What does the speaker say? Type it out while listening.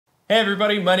Hey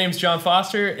everybody, my name's John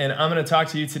Foster and I'm going to talk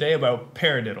to you today about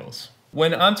paradiddles.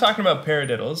 When I'm talking about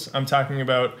paradiddles, I'm talking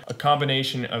about a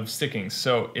combination of stickings.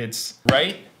 So it's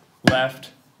right, left,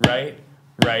 right,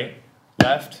 right,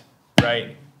 left,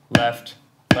 right, left,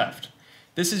 left.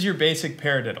 This is your basic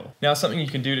paradiddle. Now something you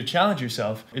can do to challenge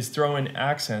yourself is throw in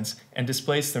accents and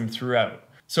displace them throughout.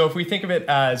 So if we think of it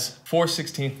as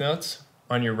 4/16 notes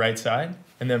on your right side,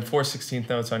 and then 4/16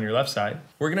 notes on your left side,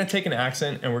 we're gonna take an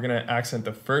accent and we're gonna accent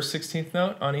the first 16th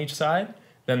note on each side,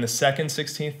 then the second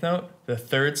 16th note, the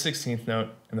third 16th note,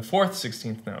 and the fourth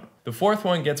 16th note. The fourth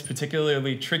one gets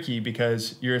particularly tricky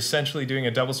because you're essentially doing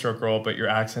a double stroke roll, but you're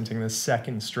accenting the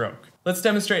second stroke. Let's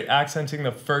demonstrate accenting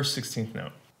the first 16th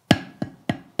note.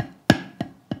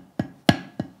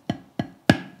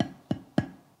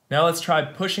 Now let's try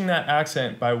pushing that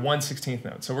accent by 1/16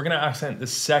 note. So we're gonna accent the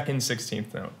second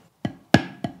 16th note.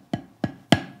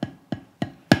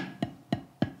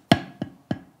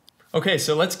 Okay,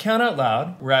 so let's count out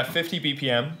loud. We're at 50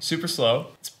 BPM, super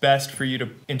slow. It's best for you to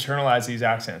internalize these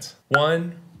accents.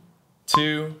 1,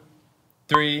 2,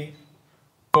 3,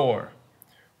 4.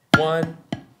 1,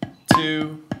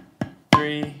 2,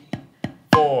 3,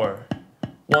 4.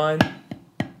 1,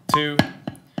 2,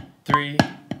 3,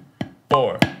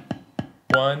 4.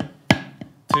 1,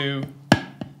 2,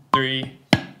 3,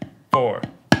 4.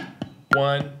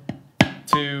 1,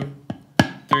 2,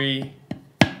 3,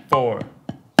 4.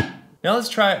 Now let's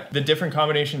try the different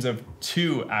combinations of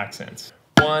two accents.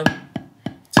 1,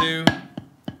 2,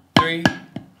 3,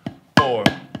 4.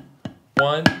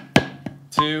 1,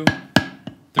 2,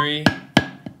 3,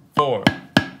 4.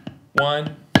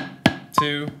 1,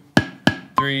 2,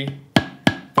 3,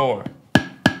 4.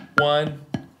 1,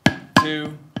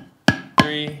 2,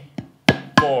 3,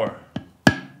 4.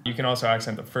 You can also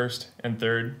accent the first and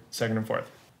third, second and fourth.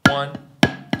 1,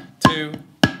 2,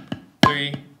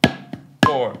 3,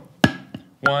 4.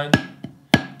 1,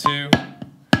 2,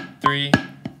 3,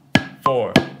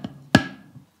 4.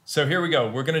 So here we go.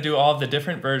 We're going to do all of the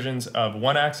different versions of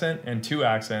one accent and two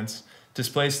accents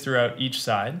displaced throughout each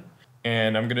side.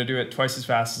 And I'm going to do it twice as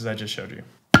fast as I just showed you.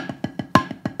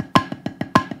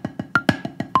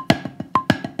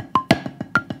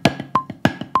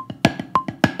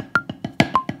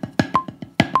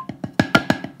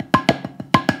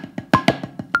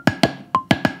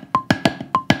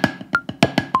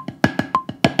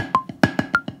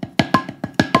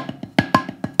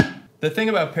 The thing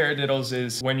about paradiddles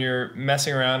is when you're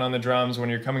messing around on the drums, when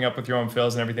you're coming up with your own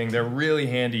fills and everything, they're really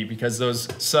handy because those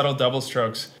subtle double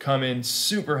strokes come in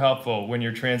super helpful when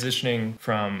you're transitioning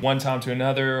from one tom to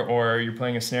another or you're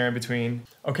playing a snare in between.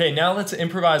 Okay, now let's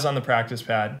improvise on the practice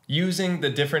pad using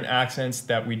the different accents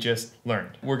that we just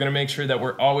learned. We're gonna make sure that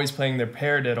we're always playing the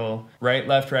paradiddle right,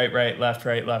 left, right, right, left,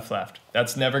 right, left, left.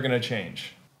 That's never gonna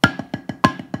change.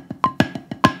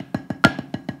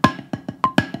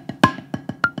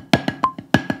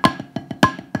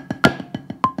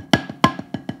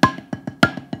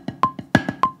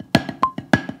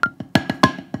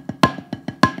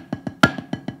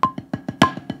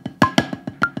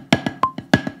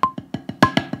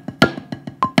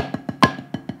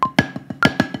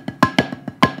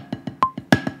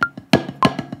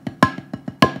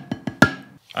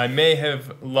 I may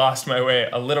have lost my way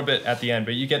a little bit at the end,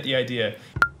 but you get the idea.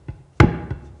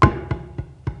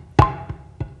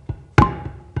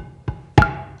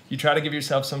 You try to give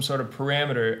yourself some sort of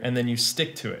parameter and then you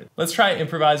stick to it. Let's try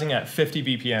improvising at 50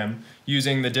 BPM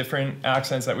using the different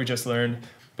accents that we just learned,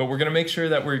 but we're gonna make sure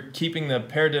that we're keeping the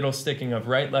paradiddle sticking of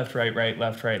right, left, right, right,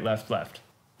 left, right, left, left.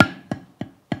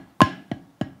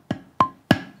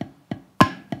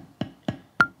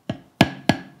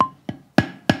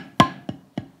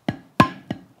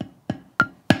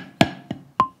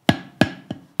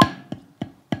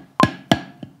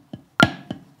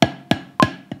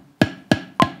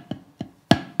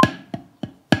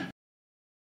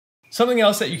 Something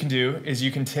else that you can do is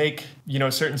you can take,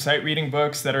 certain sight reading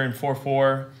books that are in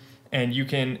 4/4 and you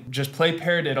can just play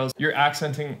paradiddles. You're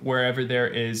accenting wherever there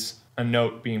is a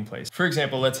note being placed. For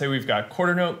example, let's say we've got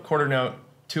quarter note,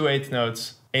 2/8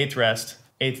 notes, 8th rest,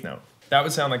 8th note. That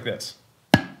would sound like this.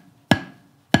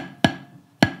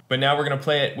 But now we're gonna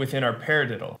play it within our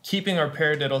paradiddle, keeping our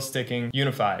paradiddle sticking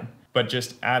unified, but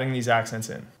just adding these accents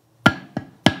in.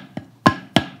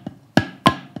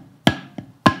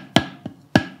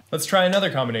 Let's try another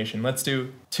combination. Let's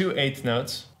do 2/8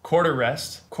 notes, quarter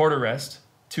rest,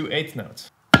 2/8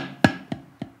 notes.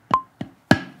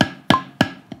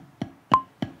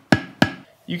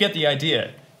 You get the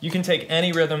idea. You can take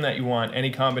any rhythm that you want, any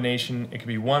combination. It could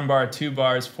be 1 bar, 2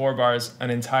 bars, 4 bars,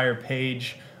 an entire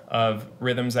page, of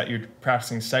rhythms that you're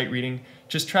practicing sight reading,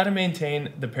 just try to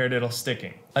maintain the paradiddle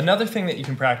sticking. Another thing that you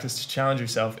can practice to challenge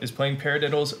yourself is playing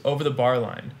paradiddles over the bar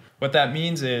line. What that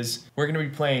means is we're going to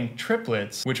be playing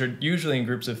triplets, which are usually in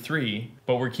groups of 3,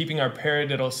 but we're keeping our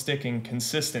paradiddle sticking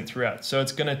consistent throughout. So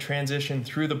it's going to transition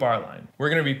through the bar line. We're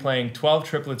going to be playing 12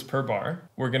 triplets per bar.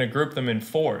 We're going to group them in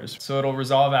 4s, so it'll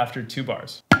resolve after 2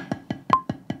 bars.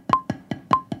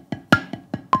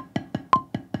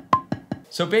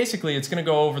 So basically, it's going to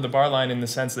go over the bar line in the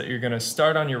sense that you're going to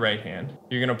start on your right hand.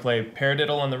 You're going to play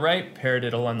paradiddle on the right,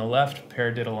 paradiddle on the left,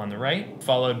 paradiddle on the right,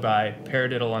 followed by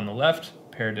paradiddle on the left,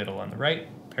 paradiddle on the right,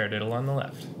 paradiddle on the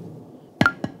left.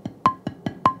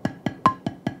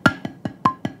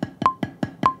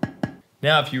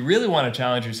 Now, if you really want to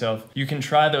challenge yourself, you can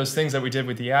try those things that we did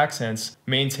with the accents,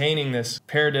 maintaining this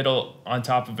paradiddle on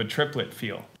top of a triplet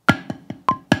feel.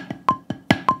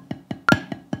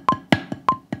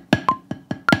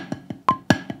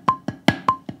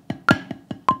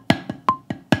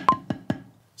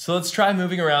 So let's try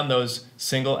moving around those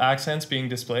single accents being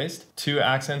displaced, 2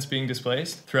 accents being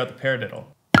displaced throughout the paradiddle.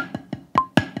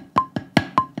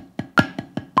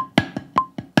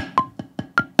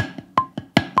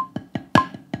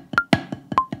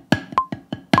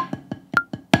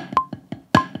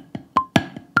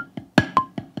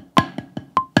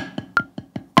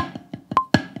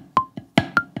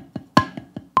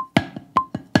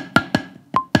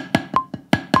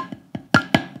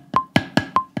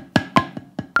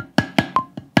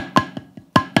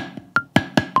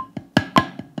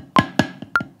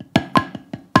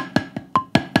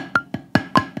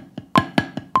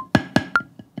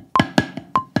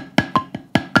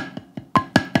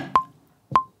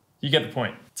 You get the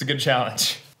point. It's a good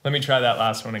challenge. Let me try that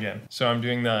last one again. So I'm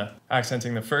doing the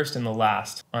accenting the first and the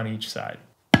last on each side.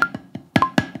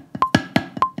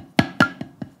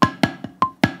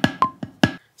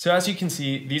 So as you can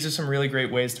see, these are some really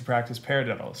great ways to practice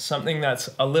paradiddles. Something that's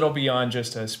a little beyond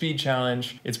just a speed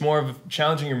challenge. It's more of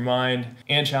challenging your mind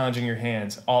and challenging your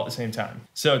hands all at the same time.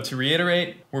 So to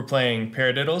reiterate, we're playing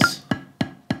paradiddles,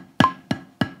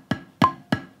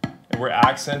 and we're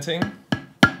accenting,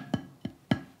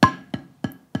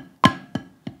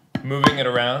 moving it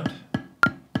around,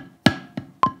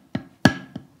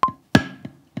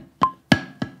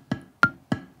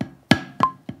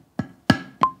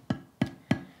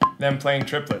 then playing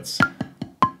triplets.